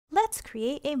Let's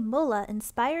create a Mola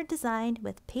inspired design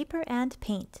with paper and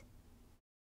paint.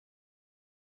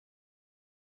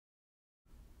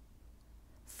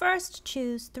 First,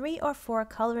 choose 3 or 4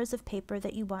 colors of paper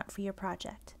that you want for your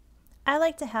project. I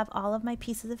like to have all of my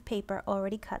pieces of paper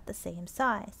already cut the same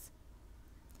size.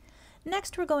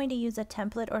 Next, we're going to use a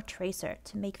template or tracer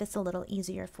to make this a little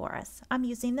easier for us. I'm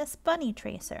using this bunny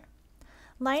tracer.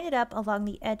 Line it up along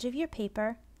the edge of your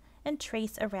paper and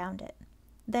trace around it.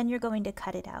 Then you're going to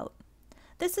cut it out.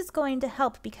 This is going to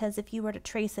help because if you were to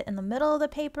trace it in the middle of the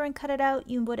paper and cut it out,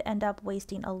 you would end up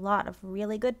wasting a lot of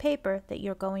really good paper that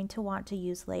you're going to want to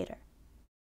use later.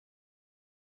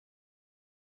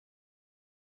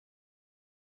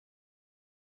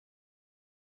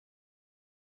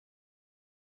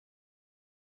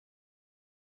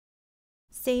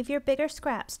 Save your bigger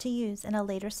scraps to use in a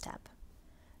later step.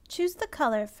 Choose the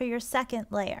color for your second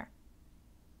layer.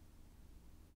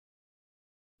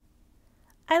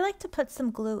 I like to put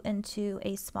some glue into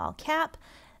a small cap.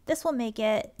 This will make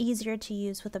it easier to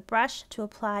use with a brush to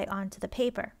apply onto the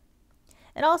paper.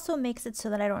 It also makes it so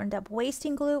that I don't end up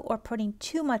wasting glue or putting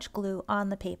too much glue on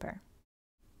the paper.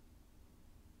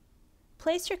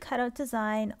 Place your cutout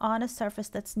design on a surface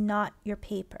that's not your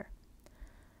paper.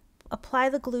 Apply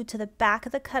the glue to the back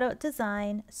of the cutout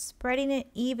design, spreading it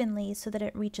evenly so that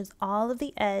it reaches all of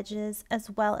the edges as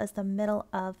well as the middle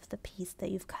of the piece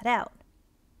that you've cut out.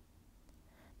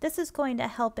 This is going to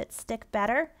help it stick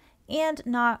better and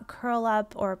not curl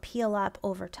up or peel up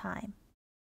over time.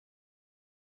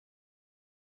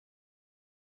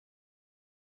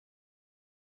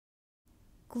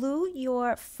 Glue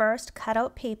your first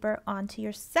cutout paper onto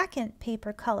your second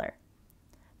paper color.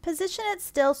 Position it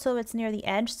still so it's near the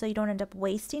edge so you don't end up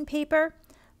wasting paper,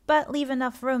 but leave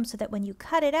enough room so that when you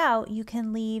cut it out, you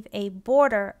can leave a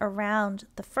border around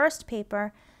the first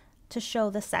paper to show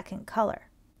the second color.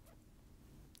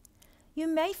 You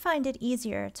may find it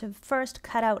easier to first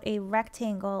cut out a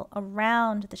rectangle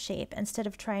around the shape instead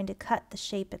of trying to cut the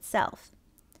shape itself.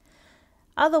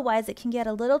 Otherwise, it can get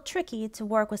a little tricky to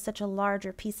work with such a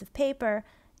larger piece of paper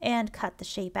and cut the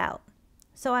shape out.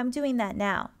 So I'm doing that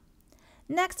now.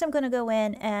 Next, I'm going to go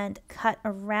in and cut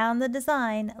around the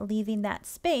design, leaving that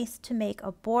space to make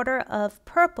a border of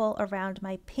purple around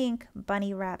my pink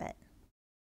bunny rabbit.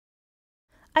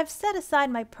 I've set aside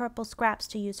my purple scraps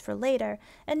to use for later,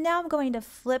 and now I'm going to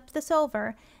flip this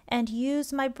over and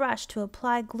use my brush to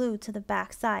apply glue to the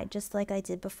back side, just like I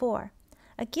did before.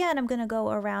 Again, I'm going to go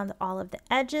around all of the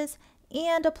edges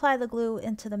and apply the glue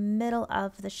into the middle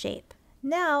of the shape.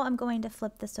 Now I'm going to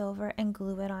flip this over and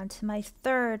glue it onto my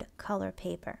third color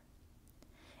paper.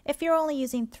 If you're only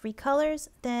using 3 colors,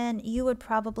 then you would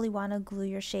probably want to glue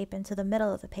your shape into the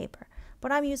middle of the paper,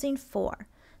 but I'm using 4.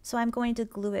 So I'm going to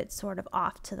glue it sort of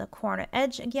off to the corner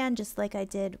edge again, just like I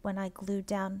did when I glued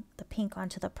down the pink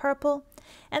onto the purple.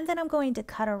 And then I'm going to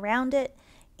cut around it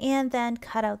and then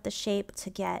cut out the shape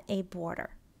to get a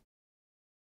border.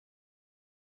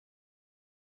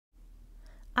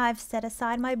 I've set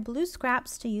aside my blue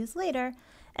scraps to use later,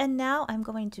 and now I'm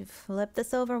going to flip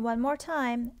this over one more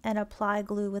time and apply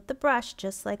glue with the brush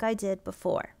just like I did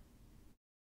before.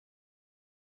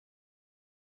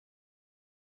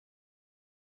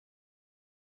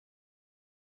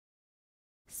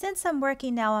 Since I'm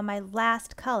working now on my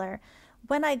last color,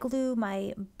 when I glue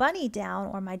my bunny down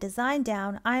or my design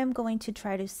down, I am going to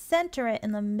try to center it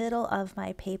in the middle of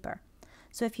my paper.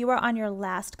 So if you are on your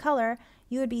last color,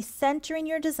 you would be centering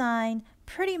your design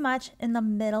pretty much in the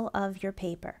middle of your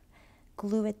paper.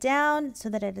 Glue it down so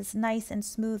that it is nice and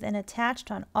smooth and attached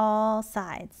on all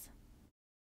sides.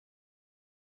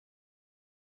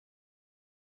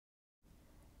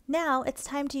 Now it's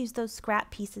time to use those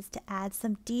scrap pieces to add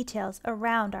some details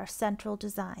around our central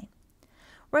design.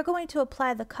 We're going to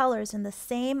apply the colors in the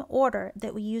same order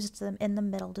that we used them in the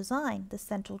middle design, the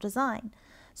central design.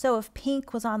 So if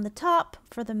pink was on the top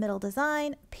for the middle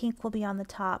design, pink will be on the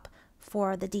top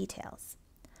for the details.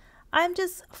 I'm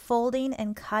just folding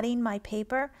and cutting my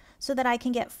paper so that I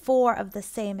can get 4 of the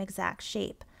same exact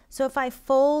shape. So if I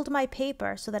fold my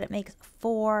paper so that it makes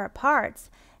 4 parts,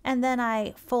 and then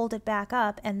I fold it back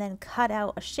up and then cut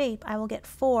out a shape, I will get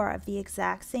 4 of the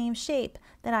exact same shape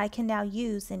that I can now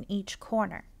use in each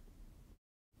corner.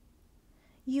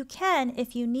 You can,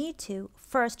 if you need to,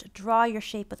 first draw your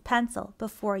shape with pencil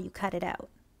before you cut it out.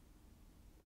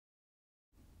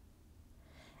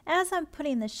 As I'm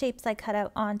putting the shapes I cut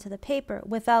out onto the paper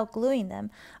without gluing them,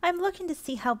 I'm looking to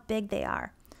see how big they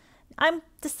are. I'm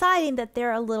deciding that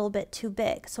they're a little bit too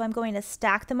big, so I'm going to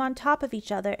stack them on top of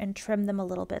each other and trim them a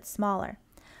little bit smaller.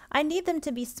 I need them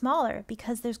to be smaller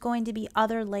because there's going to be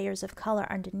other layers of color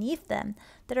underneath them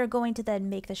that are going to then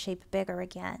make the shape bigger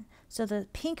again. So the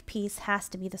pink piece has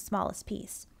to be the smallest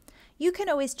piece. You can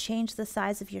always change the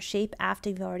size of your shape after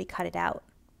you've already cut it out.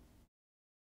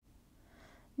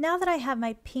 Now that I have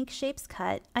my pink shapes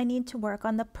cut, I need to work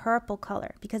on the purple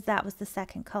color because that was the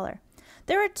second color.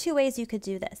 There are two ways you could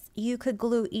do this. You could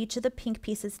glue each of the pink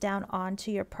pieces down onto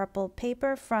your purple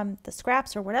paper from the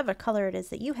scraps or whatever color it is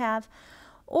that you have,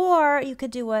 or you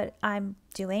could do what I'm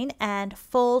doing and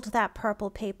fold that purple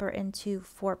paper into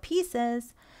 4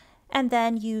 pieces and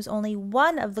then use only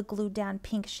one of the glued down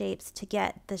pink shapes to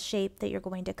get the shape that you're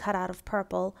going to cut out of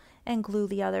purple and glue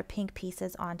the other pink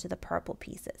pieces onto the purple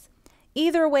pieces.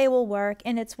 Either way will work,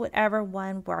 and it's whatever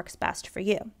one works best for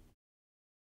you.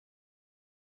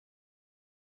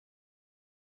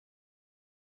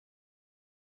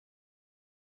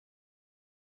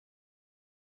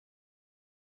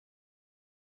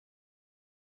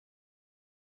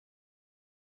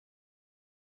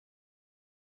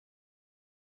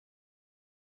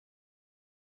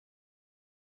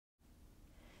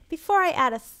 Before I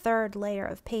add a third layer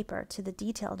of paper to the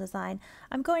detail design,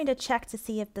 I'm going to check to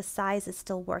see if the size is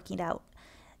still working out.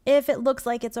 If it looks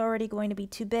like it's already going to be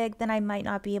too big, then I might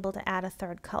not be able to add a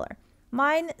third color.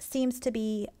 Mine seems to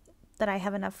be that I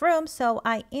have enough room, so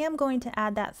I am going to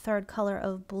add that third color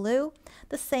of blue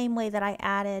the same way that I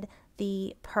added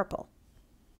the purple.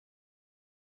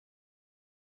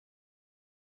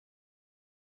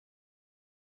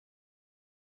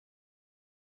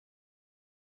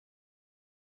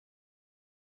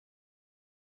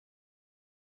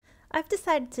 I've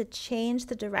decided to change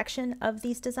the direction of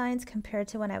these designs compared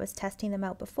to when I was testing them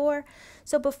out before.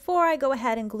 So before I go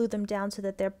ahead and glue them down so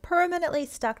that they're permanently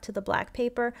stuck to the black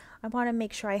paper, I want to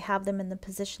make sure I have them in the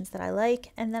positions that I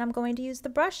like, and then I'm going to use the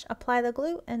brush, apply the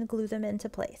glue, and glue them into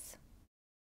place.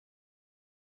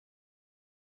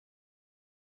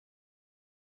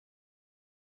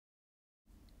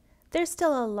 There's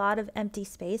still a lot of empty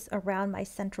space around my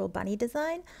central bunny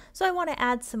design, so I want to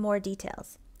add some more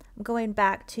details. I'm going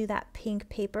back to that pink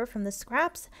paper from the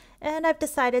scraps, and I've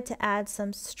decided to add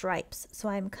some stripes. So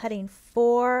I'm cutting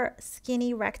 4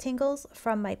 skinny rectangles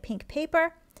from my pink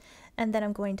paper, and then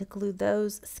I'm going to glue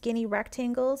those skinny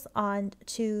rectangles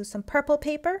onto some purple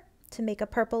paper to make a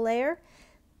purple layer.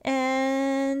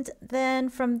 And then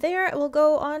from there it will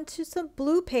go on to some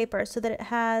blue paper so that it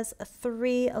has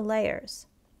 3 layers.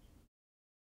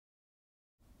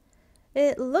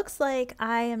 It looks like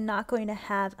I am not going to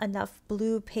have enough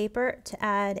blue paper to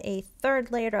add a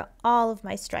third layer to all of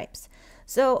my stripes.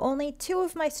 So only 2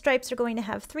 of my stripes are going to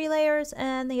have 3 layers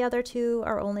and the other 2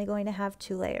 are only going to have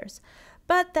 2 layers.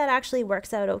 But that actually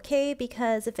works out okay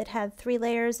because if it had 3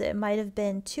 layers, it might have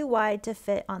been too wide to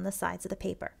fit on the sides of the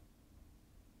paper.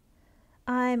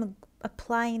 I'm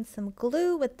applying some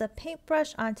glue with the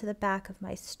paintbrush onto the back of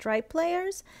my stripe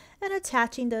layers and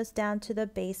attaching those down to the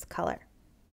base color.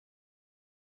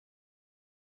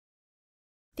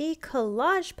 The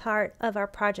collage part of our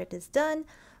project is done,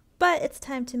 but it's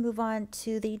time to move on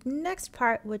to the next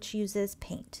part, which uses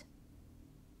paint.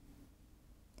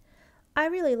 I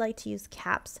really like to use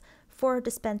caps for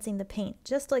dispensing the paint,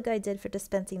 just like I did for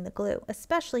dispensing the glue,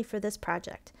 especially for this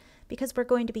project, because we're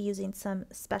going to be using some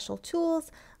special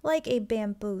tools like a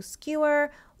bamboo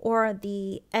skewer or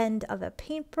the end of a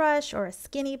paintbrush or a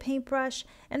skinny paintbrush,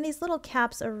 and these little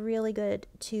caps are really good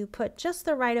to put just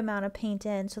the right amount of paint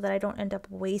in so that I don't end up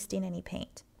wasting any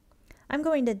paint. I'm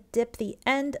going to dip the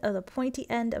end of the pointy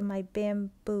end of my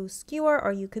bamboo skewer,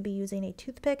 or you could be using a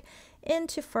toothpick,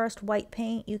 into first white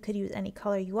paint. You could use any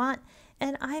color you want,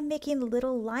 and I'm making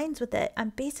little lines with it.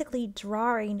 I'm basically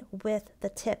drawing with the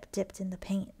tip dipped in the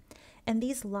paint. And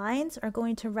these lines are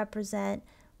going to represent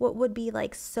what would be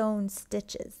like sewn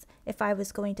stitches if I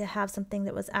was going to have something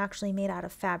that was actually made out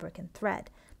of fabric and thread.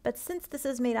 But since this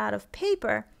is made out of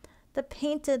paper, the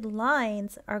painted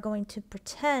lines are going to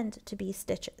pretend to be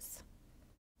stitches.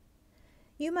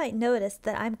 You might notice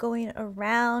that I'm going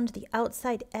around the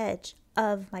outside edge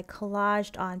of my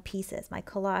collaged on pieces, my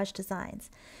collage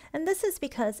designs. And this is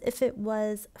because if it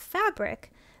was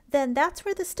fabric, then that's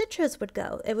where the stitches would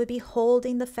go. It would be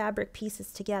holding the fabric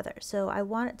pieces together. So I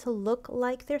want it to look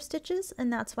like they're stitches,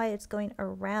 and that's why it's going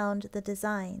around the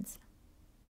designs.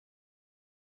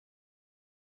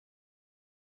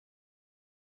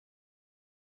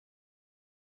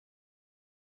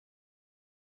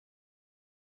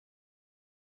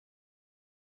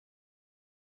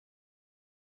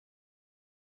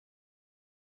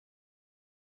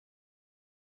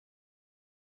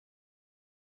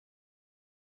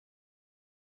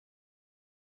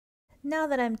 Now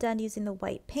that I'm done using the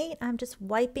white paint, I'm just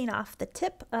wiping off the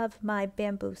tip of my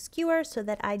bamboo skewer so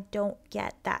that I don't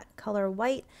get that color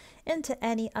white into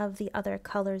any of the other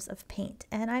colors of paint.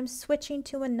 And I'm switching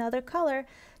to another color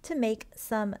to make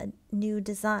some new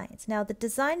designs. Now the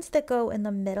designs that go in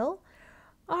the middle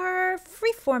are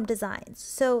freeform designs,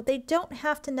 so they don't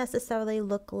have to necessarily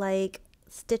look like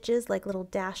stitches, like little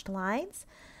dashed lines.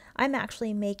 I'm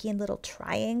actually making little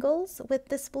triangles with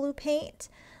this blue paint.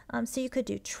 So you could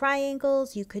do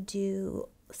triangles, you could do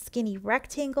skinny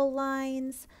rectangle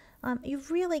lines. You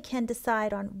really can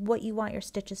decide on what you want your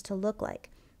stitches to look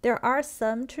like. There are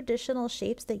some traditional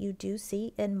shapes that you do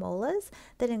see in Molas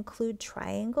that include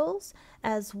triangles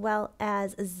as well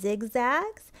as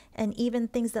zigzags and even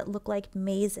things that look like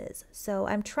mazes. So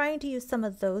I'm trying to use some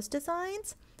of those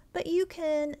designs, but you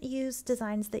can use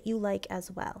designs that you like as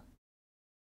well.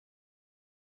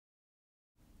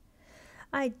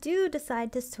 I do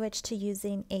decide to switch to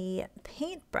using a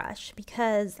paintbrush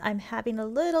because I'm having a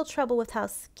little trouble with how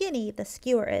skinny the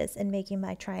skewer is in making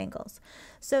my triangles.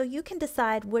 So you can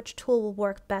decide which tool will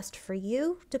work best for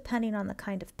you depending on the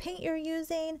kind of paint you're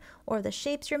using or the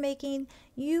shapes you're making.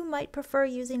 You might prefer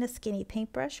using a skinny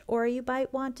paintbrush, or you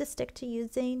might want to stick to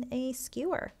using a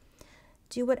skewer.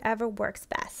 Do whatever works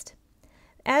best.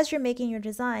 As you're making your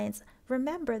designs,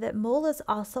 remember that Molas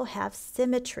also have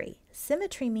symmetry.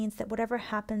 Symmetry means that whatever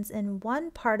happens in one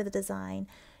part of the design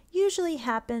usually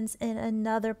happens in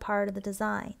another part of the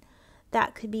design.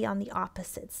 That could be on the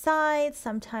opposite side,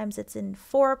 sometimes it's in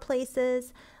 4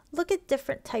 places. Look at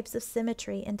different types of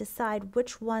symmetry and decide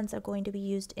which ones are going to be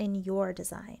used in your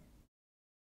design.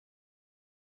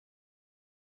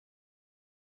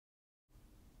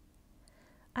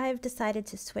 I've decided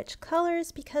to switch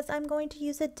colors because I'm going to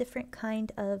use a different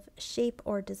kind of shape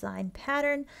or design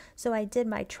pattern. So I did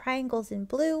my triangles in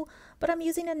blue, but I'm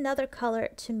using another color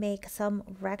to make some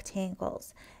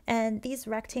rectangles. And these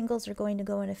rectangles are going to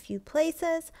go in a few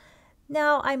places.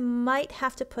 Now I might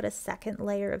have to put a second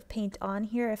layer of paint on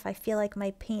here if I feel like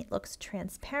my paint looks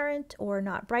transparent or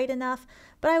not bright enough,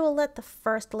 but I will let the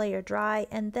first layer dry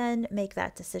and then make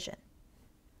that decision.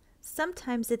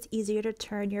 Sometimes it's easier to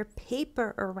turn your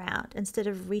paper around instead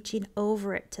of reaching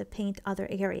over it to paint other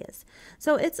areas.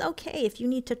 So it's okay if you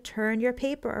need to turn your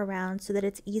paper around so that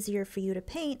it's easier for you to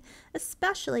paint,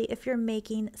 especially if you're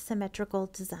making symmetrical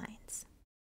designs.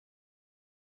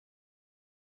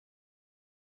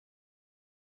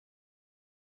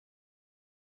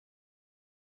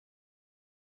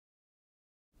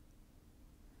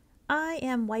 I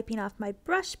am wiping off my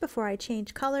brush before I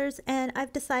change colors, and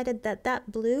I've decided that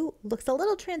that blue looks a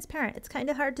little transparent. It's kind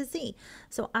of hard to see.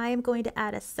 So I am going to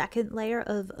add a second layer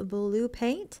of blue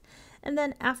paint, and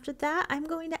then after that I'm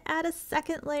going to add a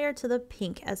second layer to the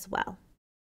pink as well.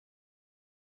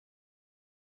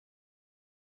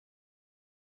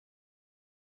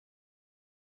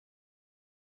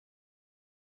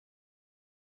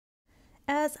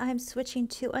 As I'm switching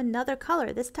to another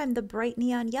color, this time the bright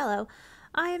neon yellow,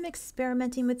 I am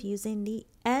experimenting with using the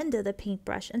end of the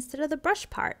paintbrush instead of the brush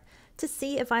part to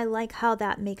see if I like how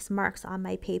that makes marks on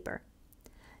my paper.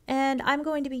 And I'm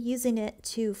going to be using it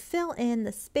to fill in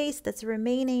the space that's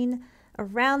remaining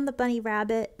around the bunny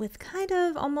rabbit with kind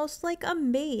of almost like a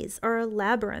maze or a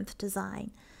labyrinth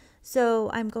design. So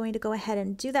I'm going to go ahead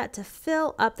and do that to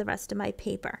fill up the rest of my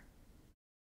paper.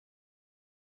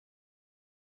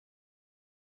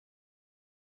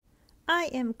 I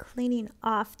am cleaning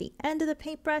off the end of the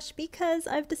paintbrush because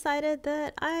I've decided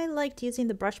that I liked using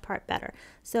the brush part better.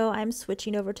 So I'm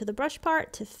switching over to the brush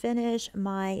part to finish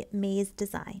my maze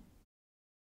design.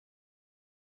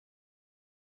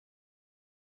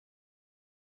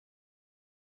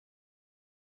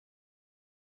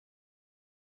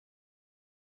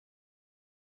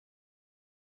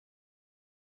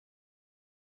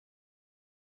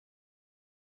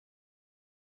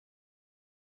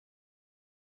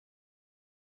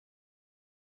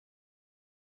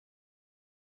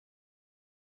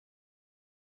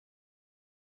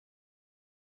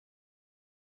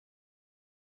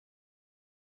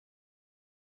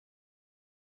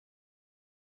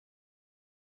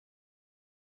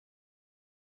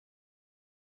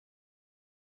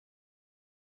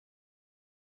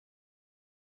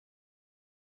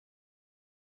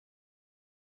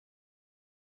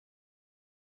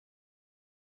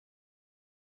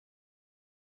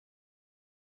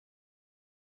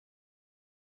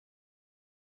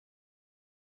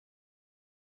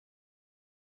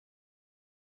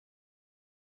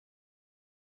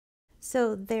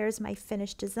 So there's my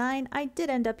finished design. I did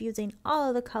end up using all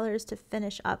of the colors to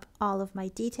finish up all of my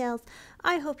details.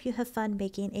 I hope you have fun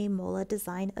making a Mola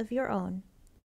design of your own.